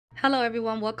Hello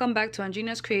everyone, welcome back to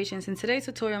Andrina's Creations. In today's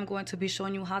tutorial, I'm going to be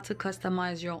showing you how to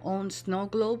customize your own snow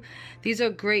globe. These are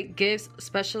great gifts,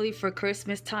 especially for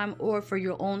Christmas time or for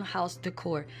your own house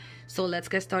decor. So let's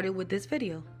get started with this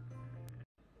video.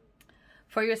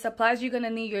 For your supplies, you're going to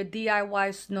need your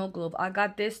DIY snow globe. I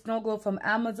got this snow globe from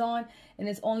Amazon and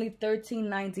it's only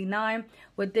 $13.99.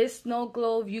 With this snow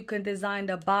globe, you can design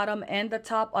the bottom and the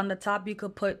top. On the top, you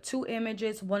could put two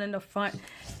images, one in the front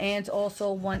and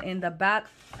also one in the back.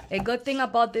 A good thing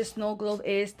about this snow globe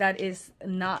is that it's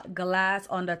not glass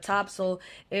on the top. So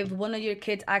if one of your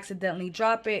kids accidentally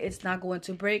drop it, it's not going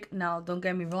to break. Now, don't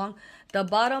get me wrong. The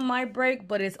bottom might break,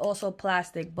 but it's also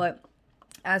plastic. But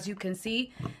as you can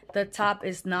see, the top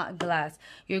is not glass.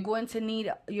 You're going to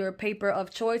need your paper of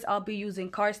choice. I'll be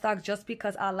using cardstock just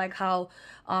because I like how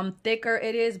thicker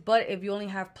it is. But if you only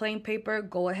have plain paper,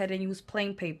 go ahead and use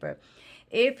plain paper.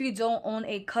 If you don't own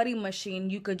a cutting machine,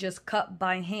 you could just cut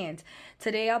by hand.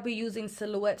 Today I'll be using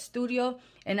Silhouette Studio,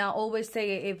 and I always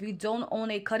say if you don't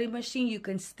own a cutting machine, you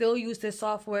can still use the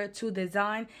software to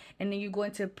design, and then you're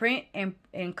going to print and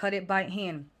cut it by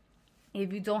hand.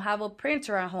 If you don't have a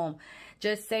printer at home,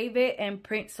 just save it and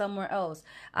print somewhere else.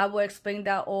 I will explain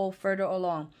that all further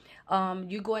along.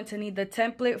 You're going to need the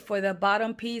template for the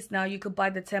bottom piece. Now you could buy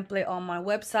the template on my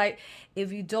website.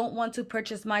 If you don't want to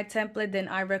purchase my template, then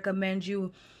I recommend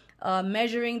you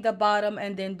measuring the bottom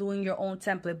and then doing your own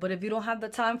template. But if you don't have the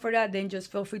time for that, then just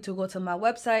feel free to go to my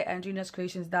website,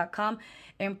 andrinascreations.com,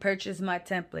 and purchase my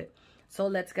template. So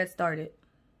let's get started.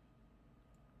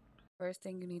 First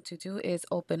thing you need to do is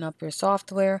open up your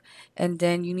software, and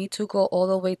then you need to go all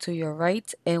the way to your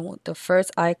right, and the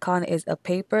first icon is a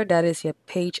paper. That is your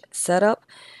page setup.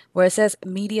 Where it says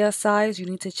media size, you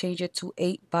need to change it to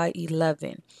 8 by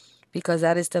 11 because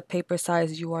that is the paper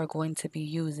size you are going to be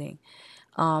using.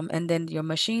 And then your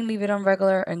machine, leave it on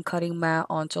regular and cutting mat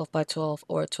on 12 by 12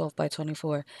 or 12 by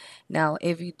 24. Now,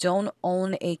 if you don't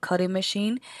own a cutting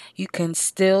machine, you can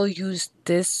still use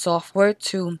this software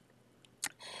to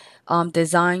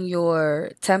design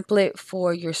your template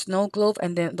for your snow globe,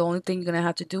 and then the only thing you're gonna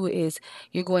have to do is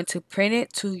you're going to print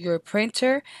it to your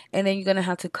printer, and then you're gonna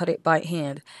have to cut it by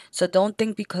hand. So don't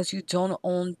think because you don't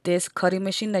own this cutting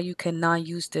machine that you cannot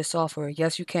use this software.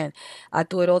 Yes, you can. I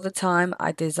do it all the time.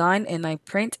 I design and I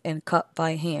print and cut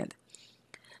by hand.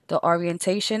 The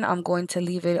orientation, I'm going to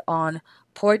leave it on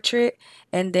portrait.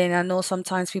 And then I know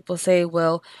sometimes people say,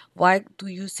 well, why do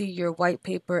you see your white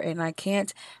paper and I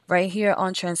can't? Right here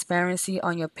on transparency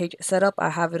on your page setup, I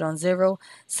have it on 0.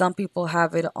 Some people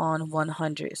have it on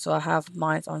 100. So I have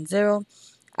mine on 0.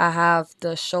 I have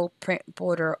the show print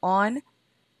border on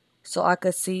so I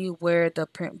could see where the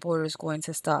print border is going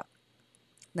to stop.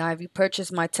 Now, if you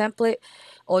purchase my template,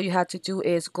 all you have to do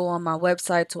is go on my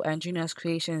website to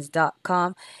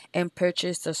andrinascreations.com and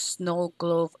purchase the Snow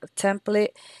Globe template.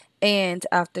 And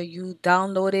after you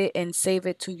download it and save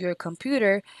it to your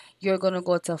computer, you're going to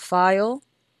go to File,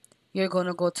 you're going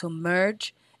to go to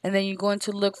Merge, and then you're going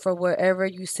to look for wherever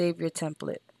you save your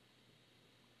template.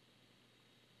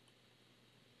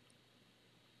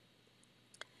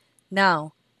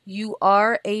 Now, you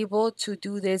are able to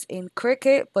do this in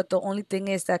Cricut, but the only thing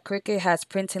is that Cricut has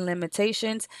printing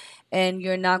limitations, and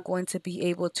you're not going to be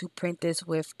able to print this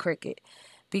with Cricut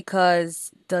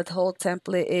because the whole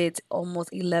template is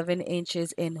almost 11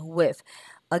 inches in width.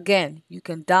 Again, you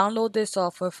can download this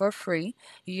software for free.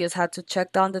 You just have to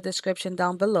check down the description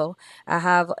down below. I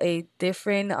have a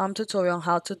different tutorial on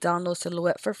how to download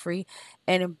Silhouette for free,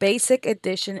 and Basic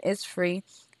Edition is free.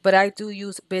 But I do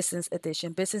use Business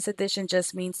Edition. Business Edition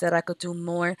just means that I could do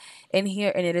more in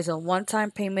here, and it is a one-time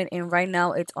payment, and right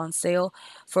now it's on sale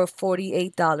for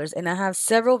 $48. And I have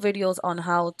several videos on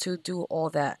how to do all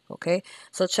that, okay?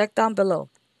 So check down below.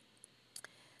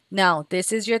 Now,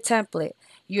 this is your template.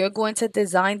 You're going to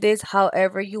design this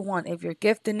however you want. If you're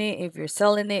gifting it, if you're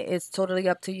selling it, it's totally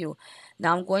up to you.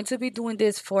 Now, I'm going to be doing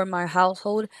this for my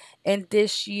household. And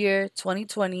this year,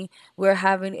 2020, we're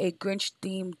having a Grinch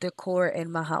themed decor in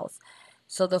my house.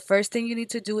 So the first thing you need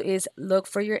to do is look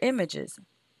for your images.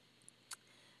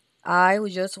 I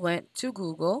just went to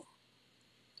Google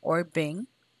or Bing,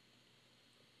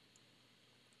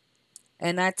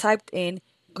 and I typed in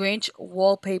Grinch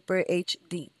Wallpaper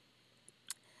HD.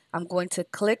 I'm going to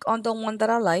click on the one that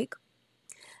I like.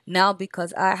 Now,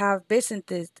 because I have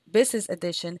business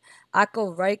edition, I go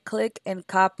right click and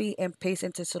copy and paste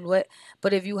into Silhouette.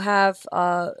 But if you have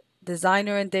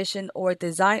designer edition or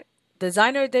designer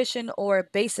edition or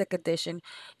basic edition,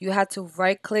 you have to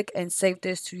right click and save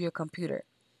this to your computer.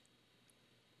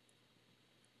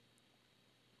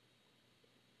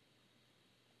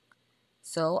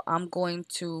 So I'm going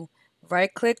to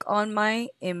right click on my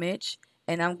image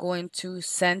and I'm going to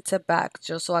send to back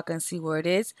just so I can see where it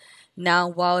is. Now,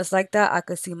 while it's like that, I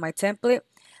can see my template.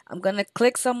 I'm going to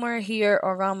click somewhere here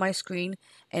around my screen,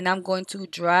 and I'm going to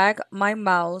drag my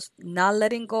mouse, not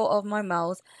letting go of my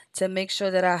mouse, to make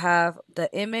sure that I have the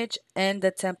image and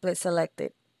the template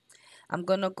selected. I'm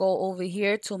going to go over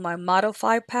here to my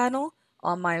modify panel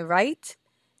on my right,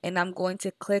 and I'm going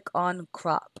to click on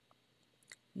crop.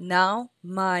 Now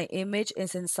my image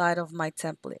is inside of my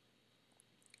template.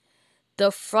 The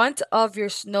front of your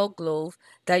snow globe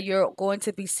that you're going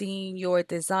to be seeing your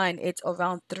design, it's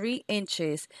around 3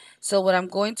 inches. So what I'm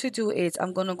going to do is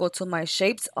I'm going to go to my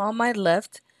shapes on my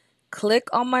left, click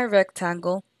on my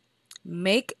rectangle,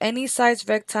 make any size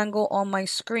rectangle on my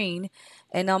screen,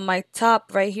 and on my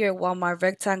top right here while my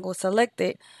rectangle is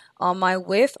selected, on my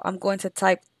width, I'm going to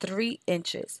type 3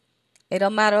 inches. It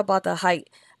don't matter about the height.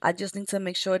 I just need to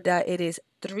make sure that it is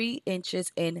 3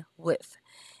 inches in width.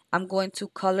 I'm going to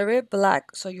color it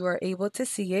black so you are able to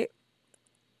see it.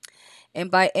 And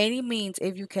by any means,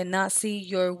 if you cannot see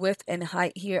your width and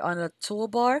height here on the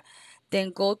toolbar,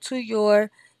 then go to your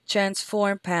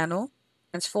transform panel.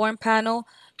 Transform panel,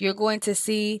 you're going to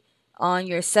see on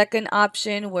your second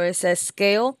option where it says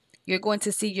scale, you're going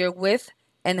to see your width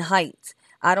and height.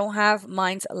 I don't have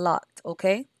mine locked,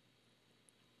 okay?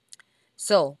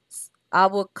 So I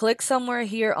will click somewhere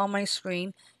here on my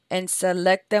screen and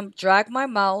select them. Drag my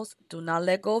mouse. Do not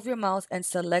let go of your mouse and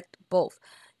select both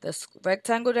the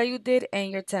rectangle that you did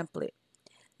and your template.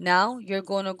 Now you're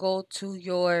going to go to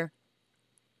your,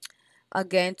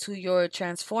 again, to your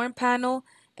transform panel,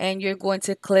 and you're going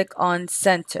to click on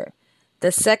center.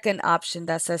 The second option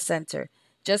that says center.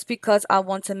 Just because I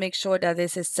want to make sure that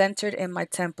this is centered in my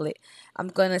template, I'm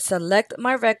going to select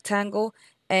my rectangle,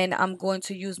 and I'm going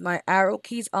to use my arrow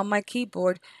keys on my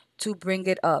keyboard to bring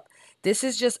it up. This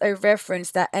is just a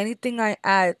reference that anything I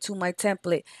add to my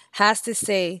template has to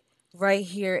say right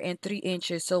here in 3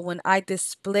 inches. So when I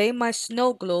display my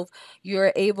snow globe,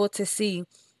 you're able to see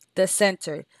the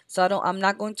center. So I'm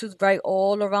not going to write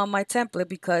all around my template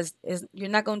because you're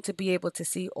not going to be able to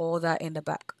see all that in the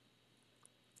back.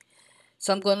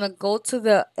 So I'm going to go to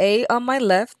the A on my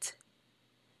left,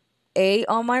 A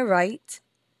on my right,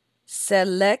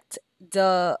 select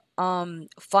the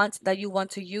font that you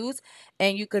want to use,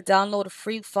 and you could download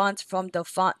free fonts from the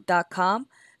font.com.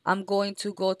 I'm going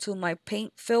to go to my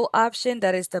paint fill option,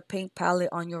 that is the paint palette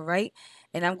on your right,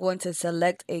 and I'm going to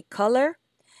select a color.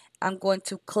 I'm going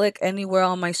to click anywhere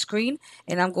on my screen,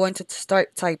 and I'm going to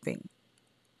start typing.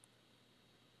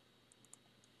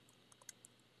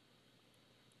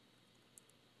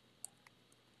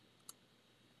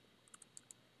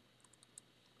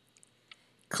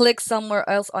 Click somewhere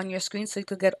else on your screen so you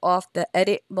could get off the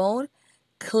edit mode.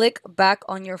 Click back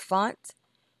on your font.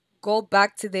 Go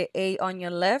back to the A on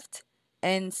your left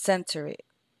and center it.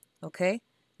 Okay?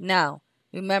 Now,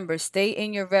 remember, stay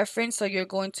in your reference, so you're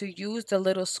going to use the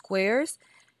little squares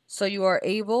so you are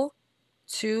able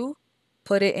to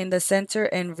put it in the center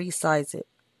and resize it.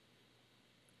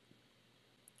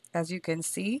 As you can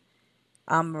see,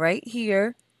 I'm right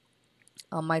here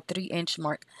on my 3-inch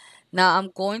mark. Now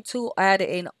I'm going to add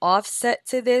an offset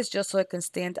to this just so it can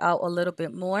stand out a little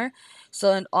bit more.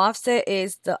 So an offset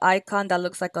is the icon that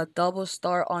looks like a double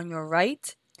star on your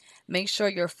right. Make sure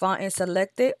your font is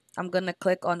selected. I'm going to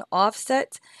click on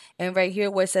offset, and right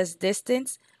here where it says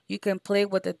distance, you can play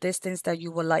with the distance that you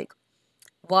would like.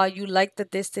 While you like the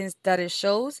distance that it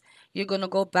shows, you're going to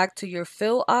go back to your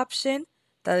fill option,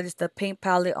 that is the paint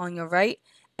palette on your right,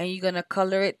 and you're going to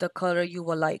color it the color you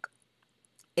would like.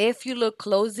 If you look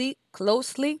closely,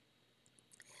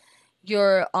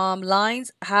 your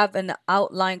lines have an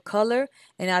outline color,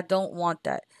 and I don't want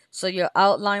that. So your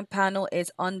outline panel is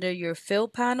under your fill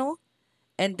panel,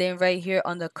 and then right here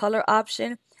on the color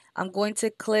option, I'm going to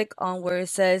click on where it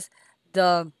says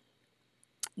the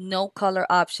no color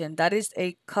option. That is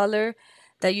a color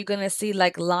that you're going to see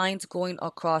like lines going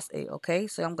across it, okay?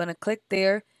 So I'm going to click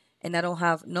there, and I don't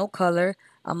have no color.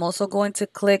 I'm also going to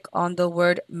click on the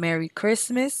word Merry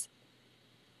Christmas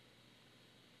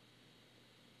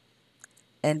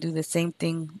and do the same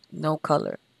thing, no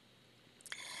color.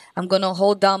 I'm going to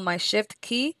hold down my shift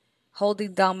key,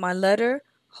 holding down my letter,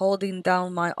 holding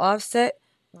down my offset,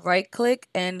 right click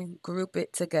and group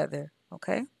it together.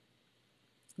 Okay.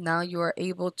 Now you are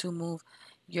able to move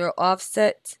your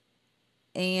offset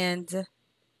and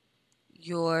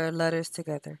your letters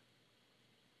together.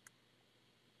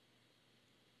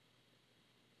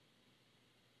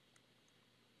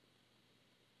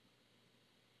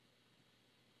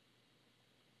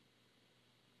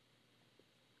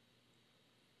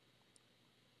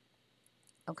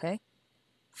 Okay.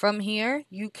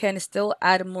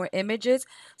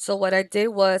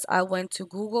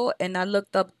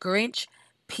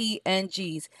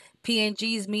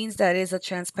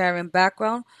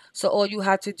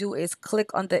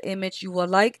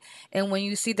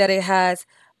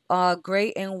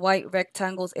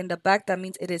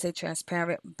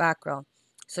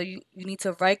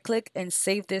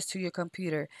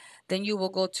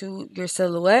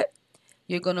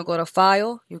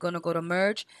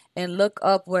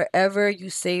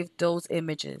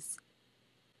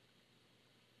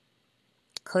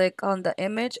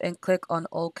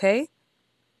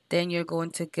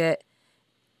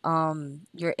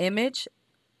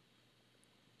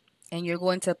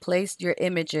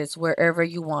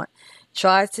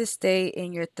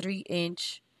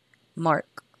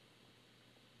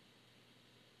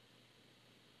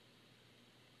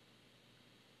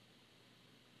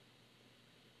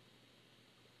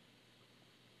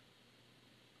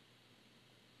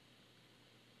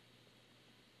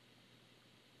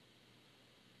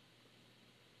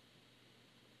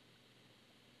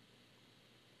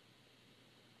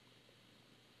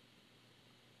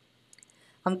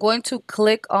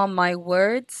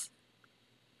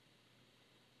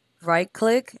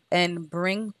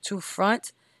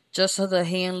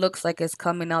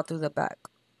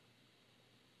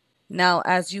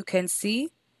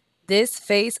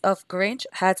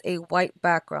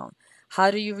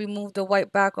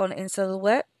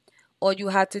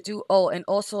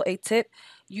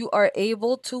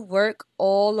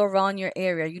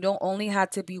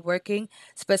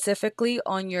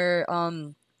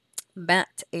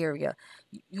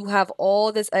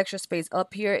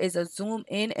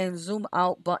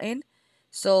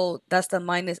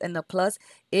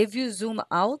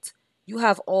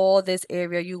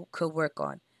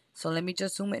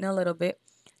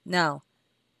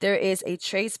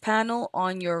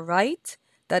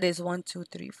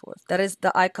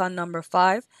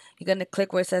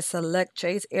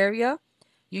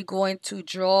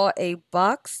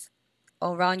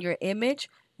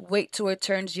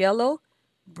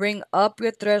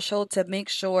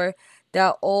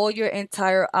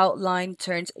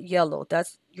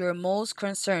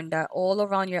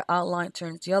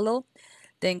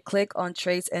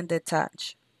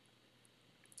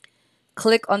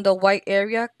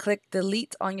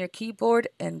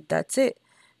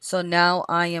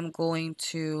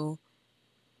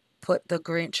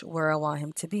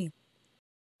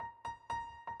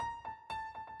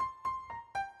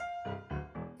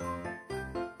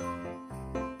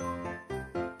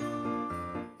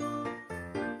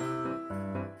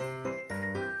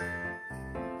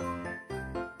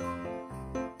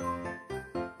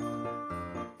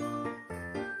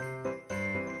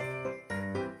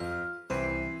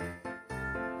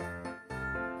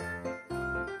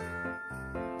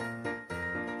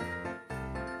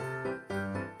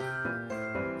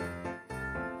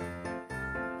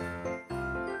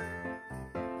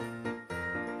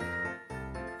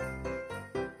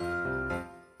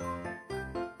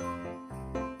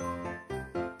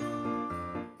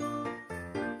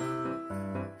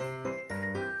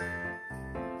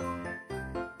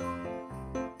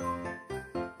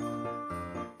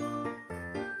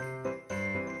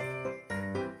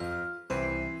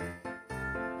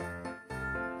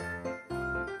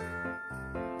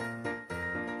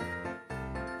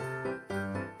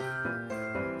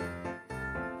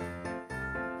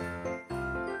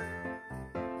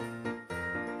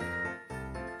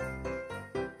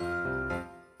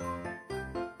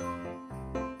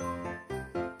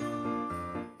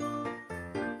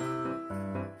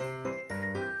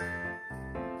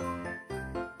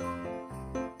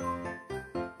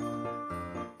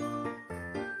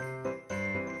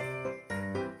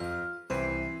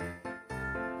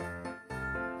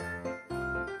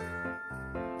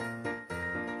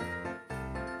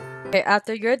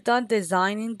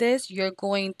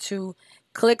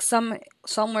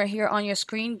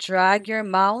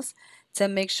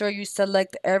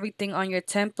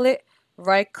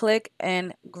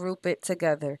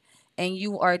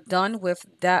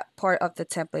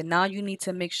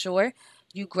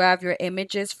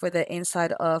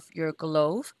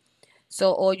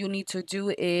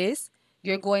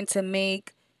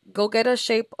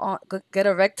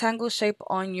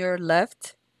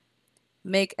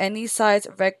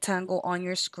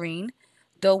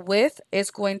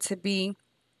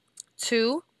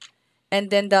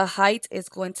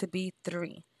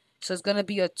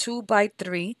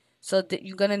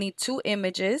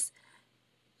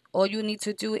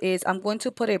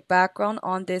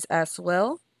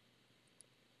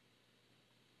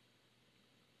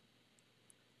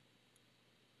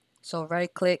 So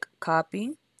right click,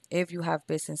 copy if you have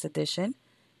business edition,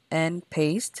 and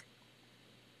paste.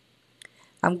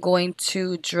 I'm going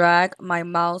to drag my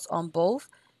mouse on both,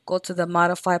 go to the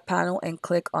modify panel and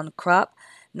click on crop.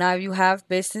 Now if you have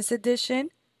business edition,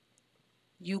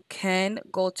 you can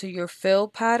go to your fill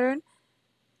pattern,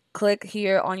 click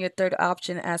here on your third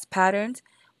option as patterns,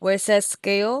 where it says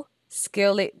scale,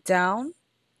 scale it down,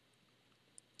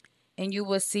 and you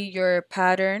will see your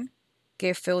pattern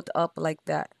get filled up like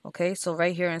that. Okay, so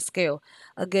right here in scale,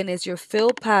 again, is your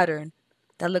fill pattern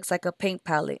that looks like a paint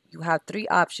palette. You have three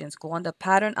options. Go on the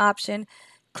pattern option,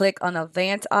 click on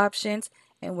advanced options,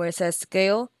 and where it says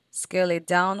scale, scale it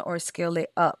down or scale it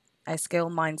up. I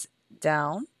scale mine's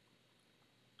down.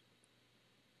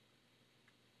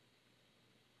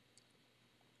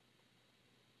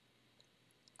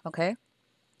 Okay,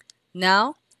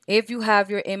 now if you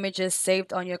have your images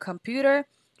saved on your computer,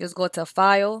 just go to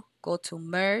file, go to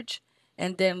merge,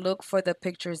 and then look for the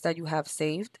pictures that you have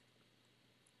saved.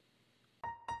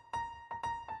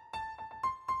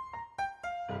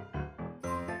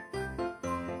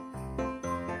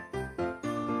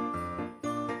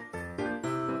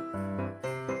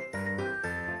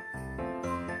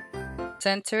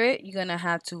 Center it, you're gonna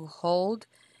have to hold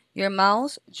your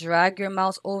mouse, drag your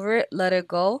mouse over it, let it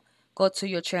go to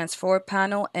your transform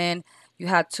panel, and you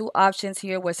have two options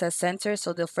here where it says center.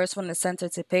 So the first one is center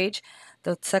to page,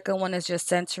 the second one is just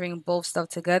centering both stuff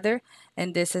together,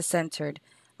 and this is centered.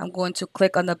 I'm going to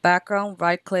click on the background,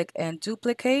 right click and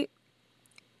duplicate,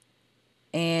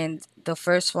 and the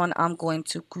first one I'm going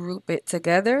to group it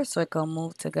together so it can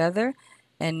move together,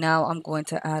 and now I'm going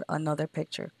to add another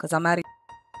picture because I'm adding.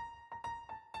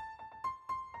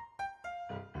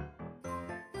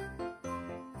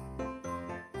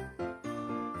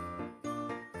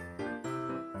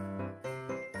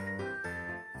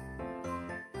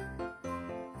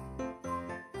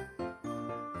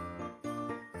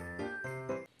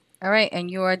 All right, and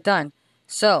you are done.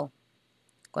 So,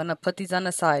 gonna put these on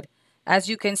the side. As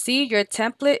you can see, your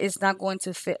template is not going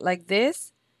to fit like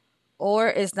this, or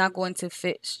it's not going to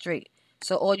fit straight.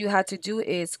 So all you have to do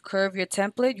is curve your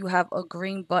template. You have a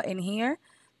green button here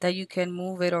that you can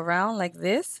move it around like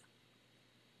this.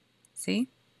 See?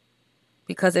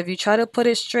 Because if you try to put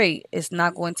it straight, it's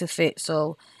not going to fit.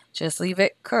 So just leave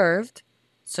it curved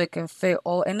so it can fit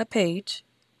all in the page.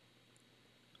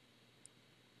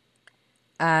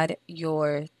 Add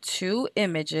your two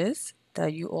images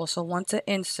that you also want to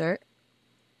insert.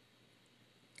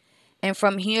 And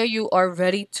from here, you are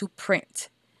ready to print.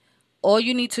 All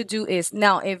you need to do is,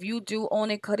 now if you do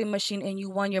own a cutting machine and you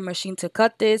want your machine to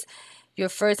cut this, your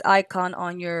first icon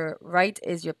on your right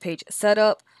is your page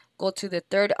setup. Go to the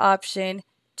third option,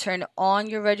 turn on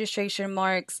your registration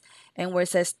marks, and where it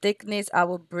says thickness, I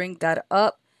will bring that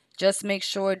up. Just make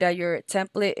sure that your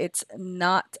template, it's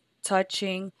not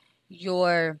touching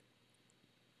your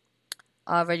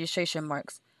registration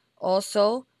marks.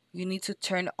 Also, you need to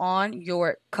turn on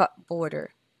your cut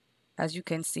border, as you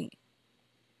can see.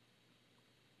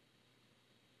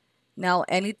 Now,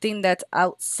 anything that's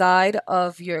outside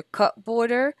of your cut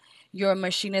border, your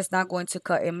machine is not going to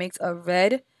cut. It makes a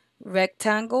red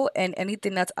rectangle, and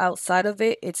anything that's outside of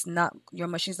it, it's not, your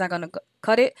machine's not going to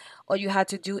cut it. All you have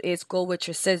to do is go with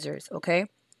your scissors, okay?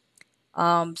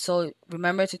 So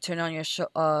remember to turn on your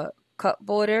cut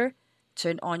border,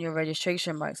 turn on your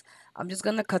registration marks. I'm just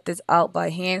going to cut this out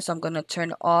by hand, so I'm going to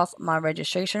turn off my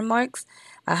registration marks.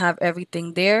 I have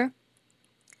everything there.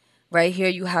 Right here,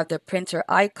 you have the printer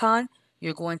icon.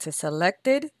 You're going to select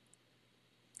it.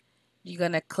 You're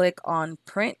going to click on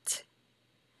print.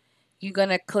 You're going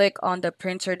to click on the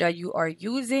printer that you are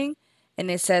using. And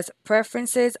it says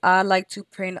preferences. I like to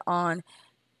print on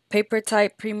paper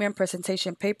type, premium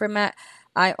presentation paper mat.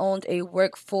 I owned a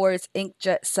Workforce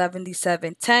Inkjet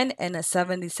 7710 and a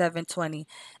 7720.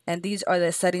 And these are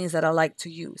the settings that I like to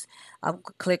use. I'll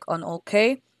click on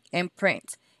OK and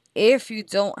print. If you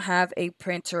don't have a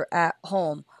printer at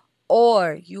home,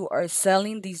 or you are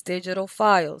selling these digital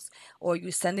files, or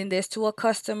you're sending this to a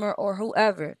customer or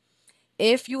whoever,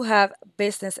 if you have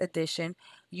business edition,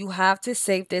 you have to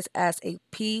save this as a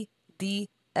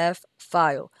PDF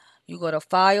file. You go to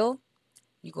file,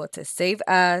 you go to save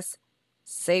as,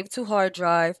 save to hard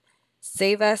drive,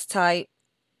 save as type,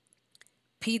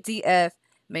 PDF.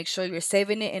 Make sure you're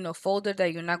saving it in a folder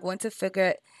that you're not going to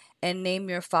forget, and name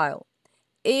your file.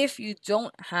 If you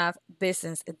don't have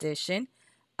business edition,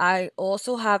 I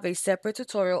also have a separate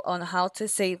tutorial on how to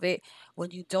save it when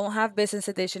you don't have business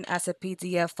edition as a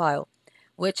PDF file,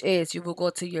 which is you will go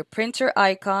to your printer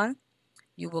icon,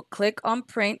 you will click on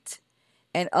print,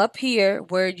 and up here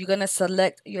where you're going to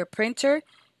select your printer,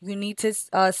 you need to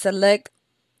select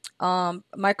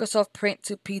Microsoft Print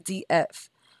to PDF.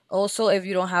 Also, if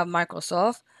you don't have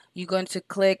Microsoft, you're going to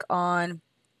click on,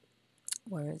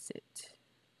 where is it?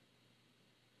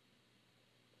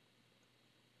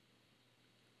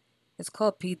 It's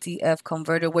called PDF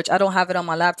Converter, which I don't have it on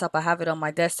my laptop. I have it on my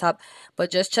desktop.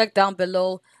 But just check down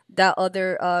below that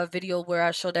other video where I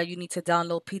show that you need to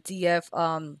download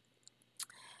PDF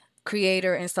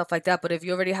Creator and stuff like that. But if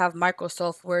you already have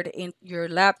Microsoft Word in your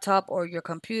laptop or your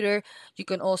computer, you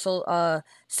can also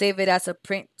save it as a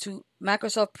print to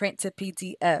Microsoft Print to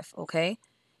PDF, okay?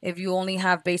 If you only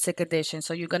have basic edition.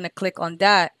 So you're going to click on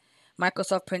that,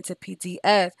 Microsoft Print to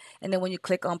PDF, and then when you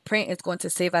click on print, it's going to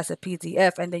save as a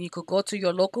PDF, and then you could go to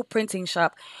your local printing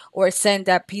shop or send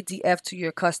that PDF to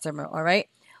your customer, all right?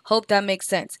 Hope that makes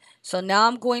sense. So now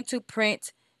I'm going to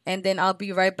print, and then I'll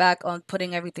be right back on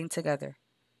putting everything together.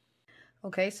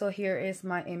 Okay, so here is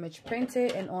my image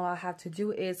printed, and all I have to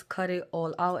do is cut it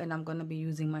all out, and I'm going to be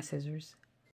using my scissors.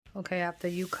 Okay, after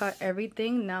you cut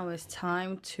everything, now it's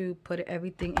time to put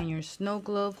everything in your snow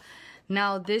globe.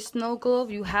 Now this snow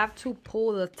globe, you have to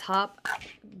pull the top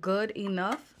good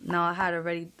enough. Now I had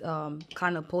already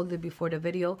kind of pulled it before the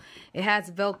video. It has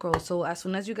Velcro, so as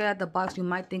soon as you get out the box, you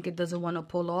might think it doesn't want to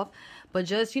pull off, but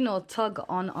just, you know, tug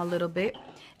on a little bit.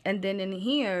 And then in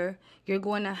here, you're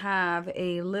going to have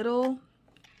a little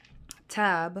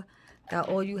tab that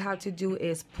all you have to do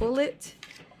is pull it,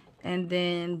 and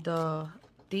then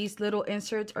these little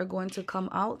inserts are going to come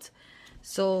out.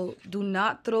 So do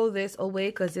not throw this away,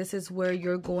 because this is where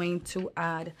you're going to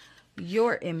add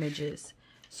your images.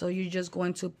 So you're just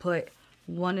going to put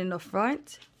one in the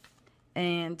front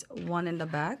and one in the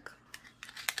back.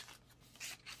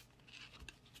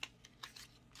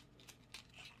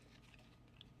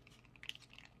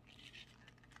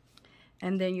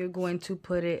 And then you're going to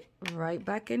put it right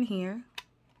back in here.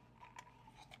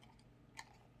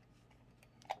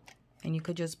 And you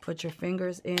could just put your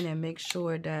fingers in and make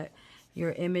sure that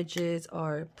your images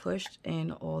are pushed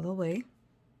in all the way.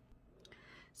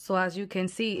 So as you can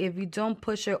see, if you don't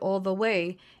push it all the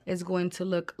way, it's going to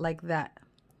look like that.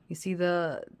 You see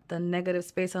the negative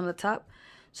space on the top?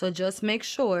 So just make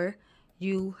sure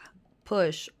you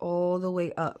push all the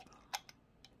way up.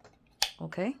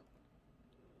 Okay?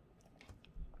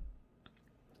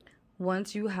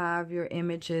 Once you have your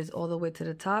images all the way to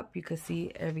the top, you can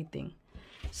see everything.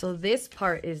 So this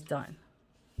part is done.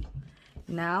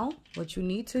 Now, what you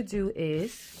need to do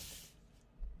is,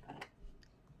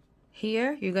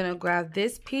 here, you're going to grab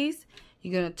this piece,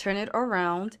 you're going to turn it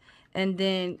around, and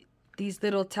then these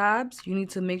little tabs, you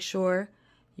need to make sure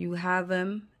you have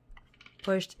them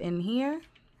pushed in here,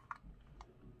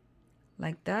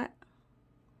 like that.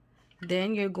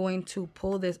 Then you're going to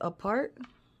pull this apart.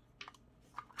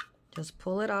 Just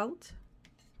pull it out.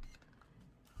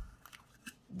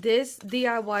 This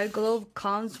DIY globe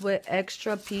comes with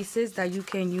extra pieces that you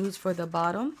can use for the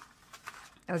bottom,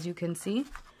 as you can see.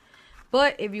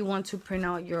 But if you want to print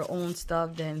out your own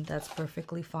stuff, then that's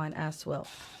perfectly fine as well.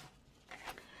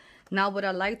 Now what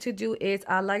I like to do is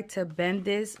I like to bend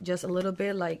this just a little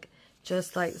bit,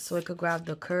 just like so it could grab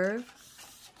the curve.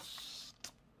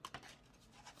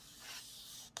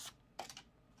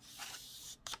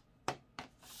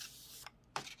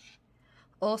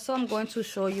 Also, I'm going to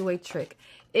show you a trick.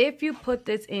 If you put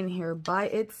this in here by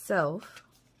itself,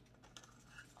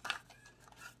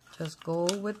 just go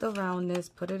with the roundness,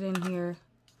 put it in here,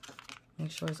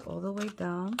 make sure it's all the way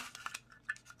down.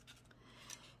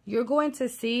 You're going to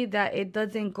see that it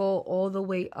doesn't go all the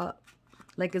way up,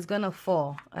 like it's gonna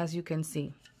fall, as you can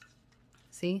see.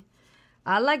 See?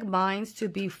 I like mine to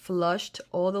be flushed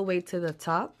all the way to the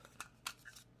top,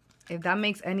 if that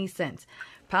makes any sense.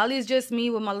 Probably it's just me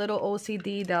with my little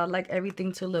OCD that I like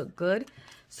everything to look good.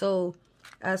 So,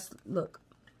 look.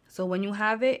 So when you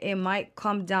have it, it might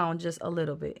come down just a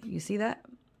little bit. You see that?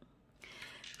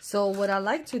 So what I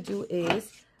like to do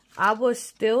is, I will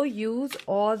still use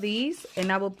all these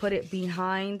and I will put it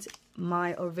behind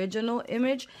my original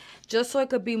image, just so it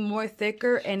could be more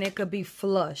thicker and it could be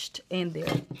flushed in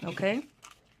there, okay?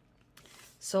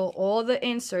 So all the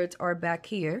inserts are back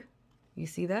here. You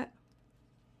see that?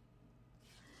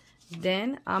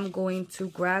 Then I'm going to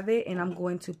grab it and I'm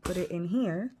going to put it in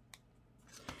here.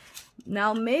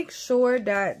 Now make sure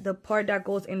that the part that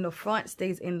goes in the front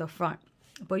stays in the front,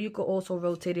 but you could also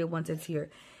rotate it once it's here.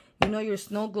 You know, your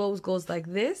snow globes goes like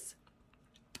this,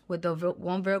 with the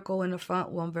one Velcro in the front,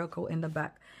 one Velcro in the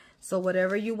back. So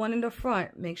whatever you want in the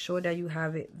front, make sure that you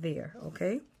have it there,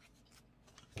 okay?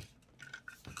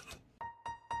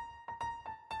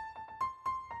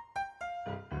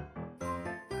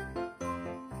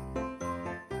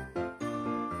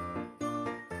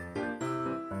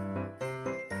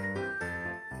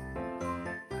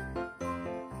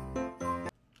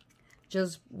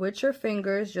 just with your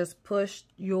fingers, just push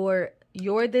your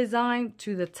design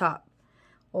to the top,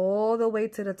 all the way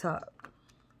to the top.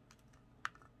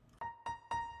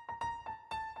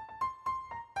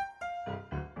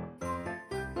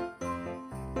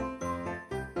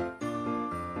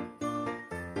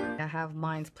 I have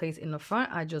mine placed in the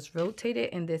front. I just rotate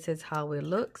it, and this is how it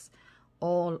looks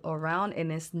all around,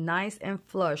 and it's nice and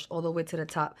flush all the way to the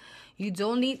top. You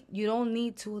don't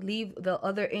need to leave the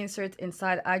other inserts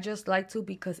inside. I just like to,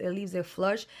 because it leaves it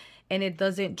flush and it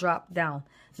doesn't drop down.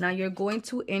 Now you're going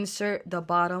to insert the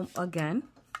bottom again.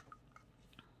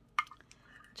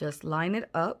 Just line it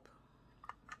up.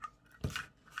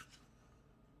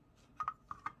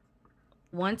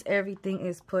 Once everything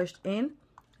is pushed in,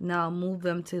 now move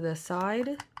them to the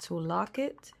side to lock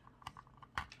it.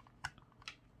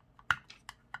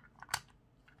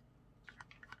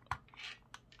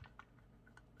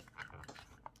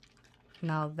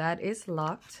 Now that is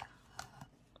locked,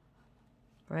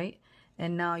 right?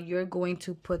 And now you're going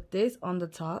to put this on the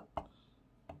top.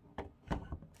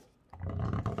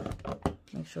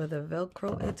 Make sure the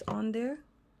Velcro is on there.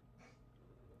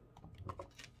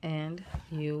 And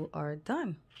you are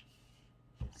done.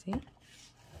 See?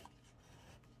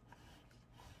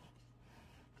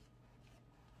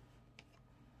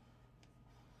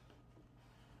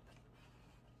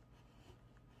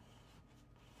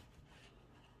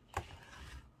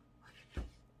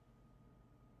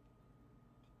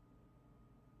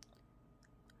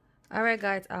 Alright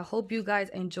guys, I hope you guys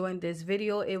enjoyed this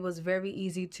video. It was very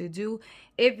easy to do.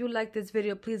 If you like this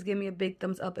video, please give me a big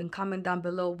thumbs up and comment down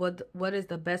below what is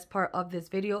the best part of this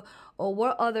video, or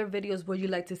what other videos would you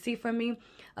like to see from me.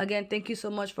 Again, thank you so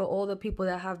much for all the people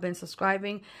that have been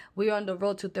subscribing. We are on the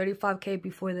road to 35K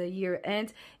before the year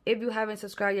ends. If you haven't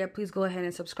subscribed yet, please go ahead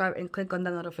and subscribe and click on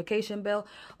the notification bell.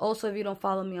 Also, if you don't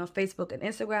follow me on Facebook and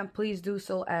Instagram, please do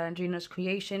so at Andrina's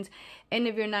Creations. And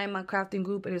if you're not in my crafting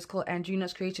group, it is called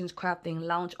Andrina's Creations Crafting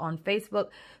Lounge on Facebook.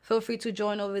 Feel free to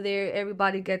join over there.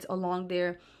 Everybody gets along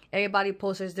there. Everybody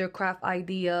posts their craft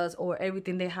ideas or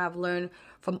everything they have learned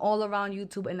from all around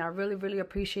YouTube, and I really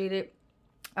appreciate it.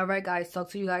 All right guys, talk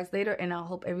to you guys later, and I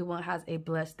hope everyone has a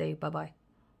blessed day. Bye bye.